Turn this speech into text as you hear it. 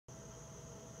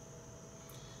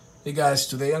Hey guys,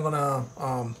 today I'm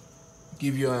gonna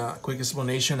give you a quick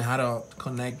explanation how to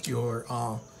connect your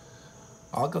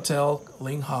Alcatel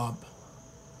LinkHub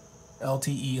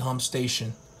LTE Home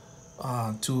station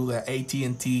to the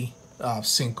AT&T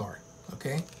SIM card.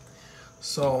 Okay,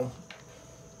 so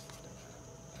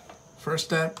first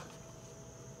step,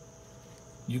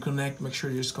 you connect. Make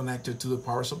sure you're connected to the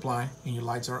power supply and your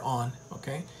lights are on.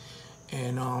 Okay,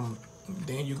 and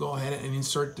then you go ahead and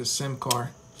insert the SIM card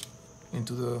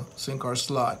into the SIM card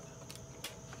slot.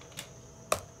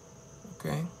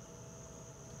 Okay,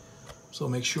 so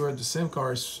make sure the SIM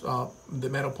card is the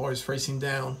metal part is facing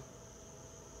down,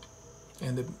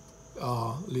 and the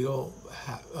little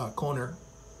corner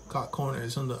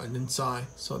is on the inside.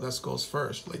 So that goes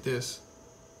first, like this.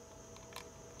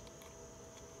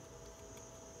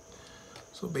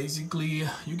 So basically,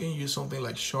 you can use something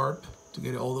like Sharp to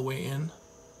get it all the way in.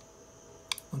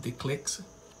 When it clicks,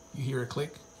 you hear a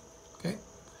click. Okay,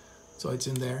 so it's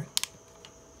in there.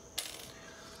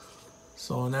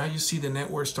 So now you see the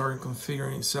network starting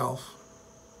configuring itself,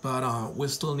 but we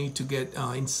still need to get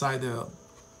inside the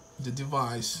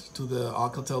device to the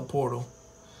Alcatel portal,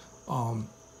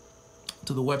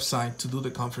 to the website to do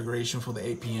the configuration for the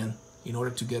APN in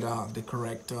order to get the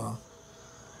correct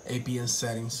APN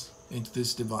settings into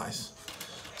this device.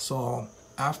 So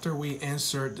after we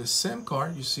insert the SIM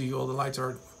card, you see all the lights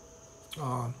are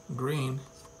green,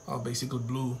 basically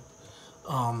blue.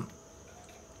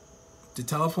 The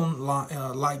telephone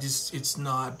light it's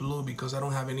not blue because I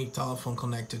don't have any telephone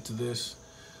connected to this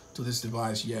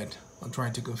device yet. I'm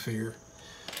trying to configure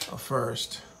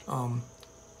first, and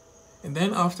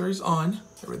then after it's on,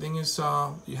 everything is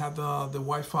you have the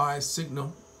Wi-Fi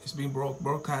signal is being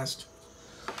broadcast.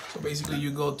 So basically,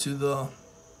 you go to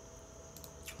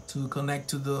connect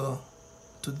to the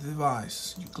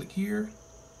device. You click here.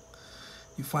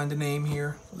 You find the name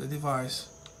here of the device,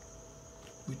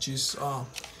 which is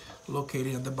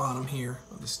located at the bottom here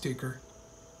of the sticker.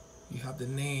 You have the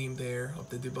name there of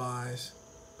the device.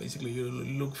 Basically, you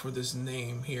look for this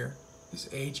name here. It's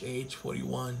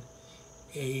HH41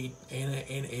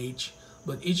 8NH,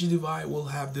 but each device will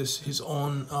have his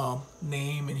own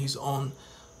name and his own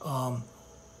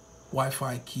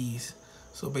Wi-Fi keys.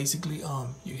 So basically,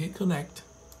 you hit connect.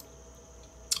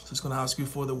 So it's gonna ask you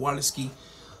for the wireless key.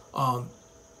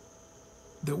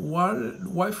 The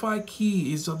Wi-Fi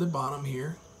key is at the bottom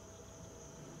here.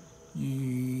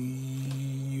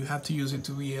 You have to use it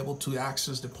to be able to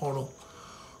access the portal.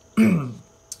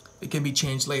 It can be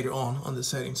changed later on the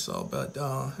settings. So, but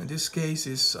in this case,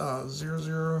 it's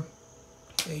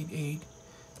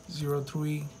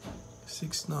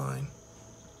 00880369.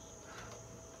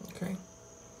 Okay.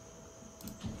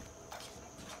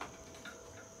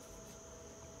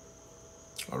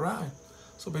 All right.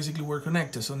 So basically, we're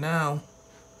connected. So now,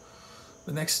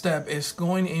 the next step is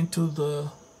going into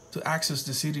to access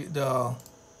the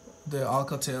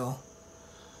Alcatel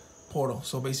portal.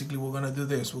 So basically, we're gonna do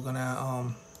this. We're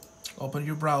gonna open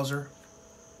your browser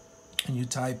and you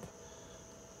type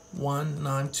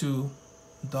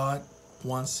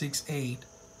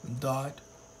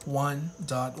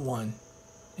 192.168.1.1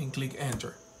 and click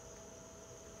enter.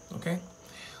 Okay.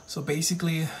 So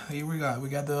basically, here we got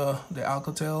the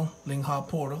Alcatel LinkHub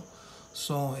portal.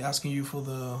 So asking you for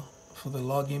the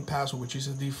login password, which is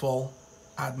a default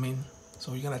admin.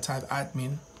 So you're gonna type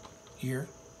admin here.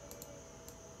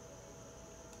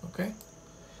 Okay,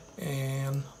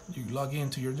 and you log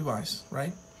into your device,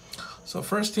 right? So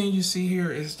first thing you see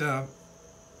here is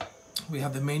we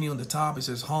have the menu on the top. It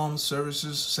says Home,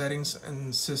 Services, Settings,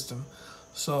 and System.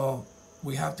 So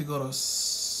we have to go to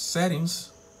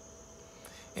Settings,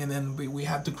 and then we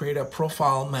have to create a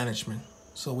profile management.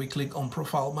 So we click on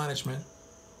Profile Management,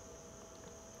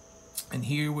 and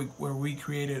here where we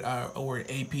created our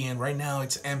APN. Right now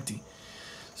it's empty.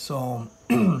 So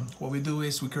what we do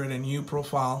is we create a new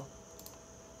profile,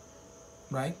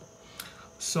 right?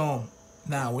 So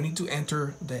now we need to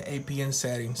enter the APN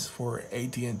settings for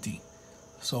AT&T.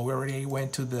 So we already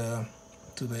went to the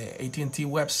AT&T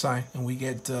website, and we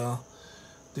get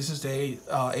this is the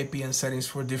APN settings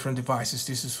for different devices.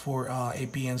 This is for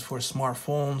APNs for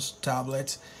smartphones,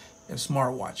 tablets, and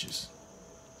smartwatches.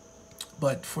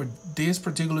 But for this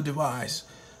particular device,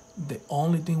 the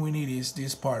only thing we need is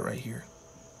this part right here.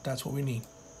 That's what we need,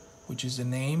 which is the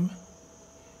name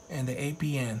and the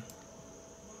APN.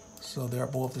 So they're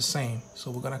both the same.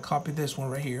 So we're gonna copy this one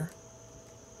right here.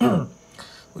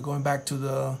 We're going back to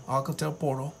the Alcatel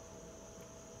portal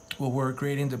where we're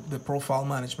creating the profile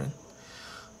management.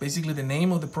 Basically, the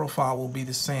name of the profile will be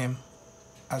the same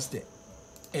as the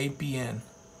APN.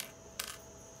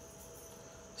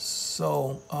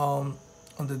 So on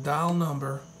the dial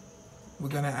number, we're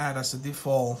gonna add as a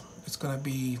default, it's gonna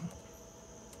be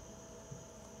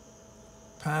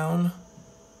pound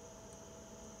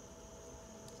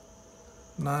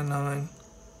 99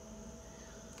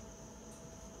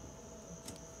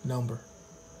 number.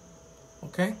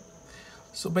 Okay,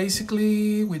 so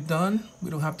basically we're done. We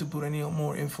don't have to put any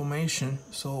more information,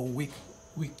 so we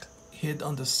hit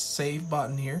on the save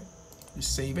button here. You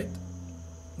save it.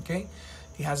 Okay,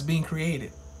 it has been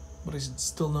created, but it's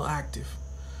still not active,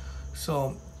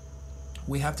 so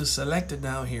we have to select it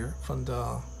down here from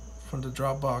the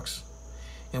drop box,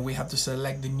 and we have to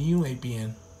select the new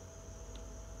APN.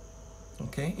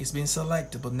 Okay, it's been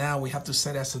selected, but now we have to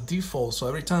set as a default, so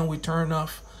every time we turn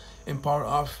off and power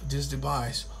off this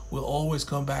device, we'll always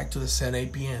come back to the set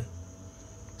APN.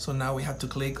 So now we have to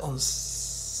click on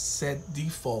set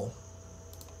default,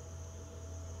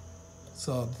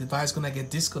 so the device is gonna get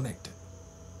disconnected.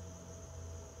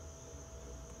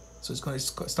 So it's gonna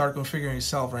start configuring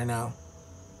itself right now.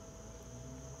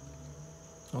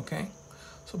 Okay,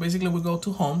 so basically we go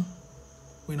to home.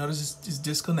 We notice it's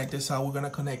disconnected, so we're gonna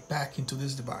connect back into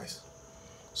this device.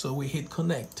 So we hit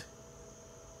connect.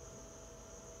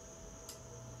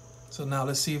 So now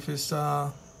let's see if it's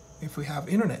if we have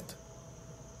internet.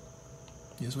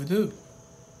 Yes, we do.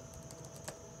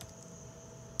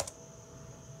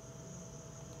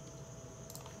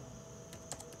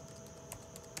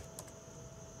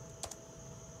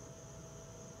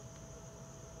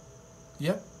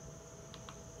 Yep.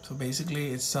 So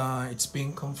basically it's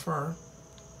being confirmed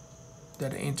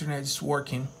that the internet is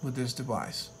working with this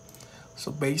device.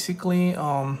 So basically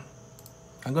I'm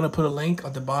gonna put a link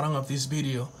at the bottom of this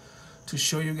video to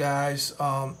show you guys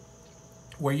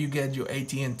where you get your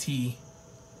AT&T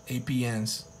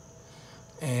APNs,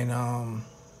 and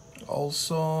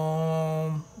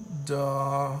also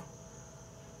the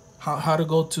how to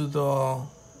go to the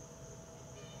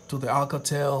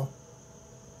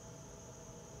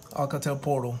Alcatel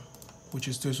portal, which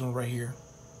is this one right here,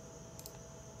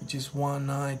 which is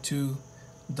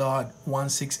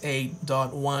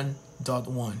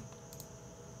 192.168.1.1.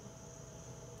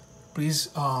 Please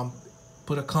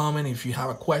put a comment if you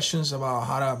have questions about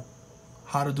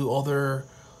how to do other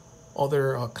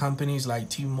companies like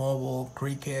T-Mobile,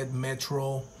 Cricket,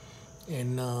 Metro,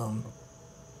 and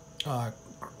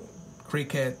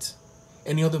Cricket,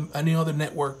 any other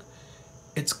network.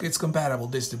 It's compatible,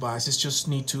 this device. It's just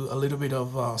need to a little bit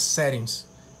of settings,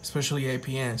 especially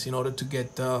APNs, in order to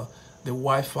get the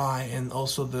Wi-Fi and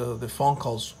also the phone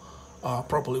calls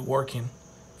properly working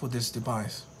for this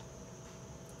device.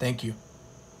 Thank you.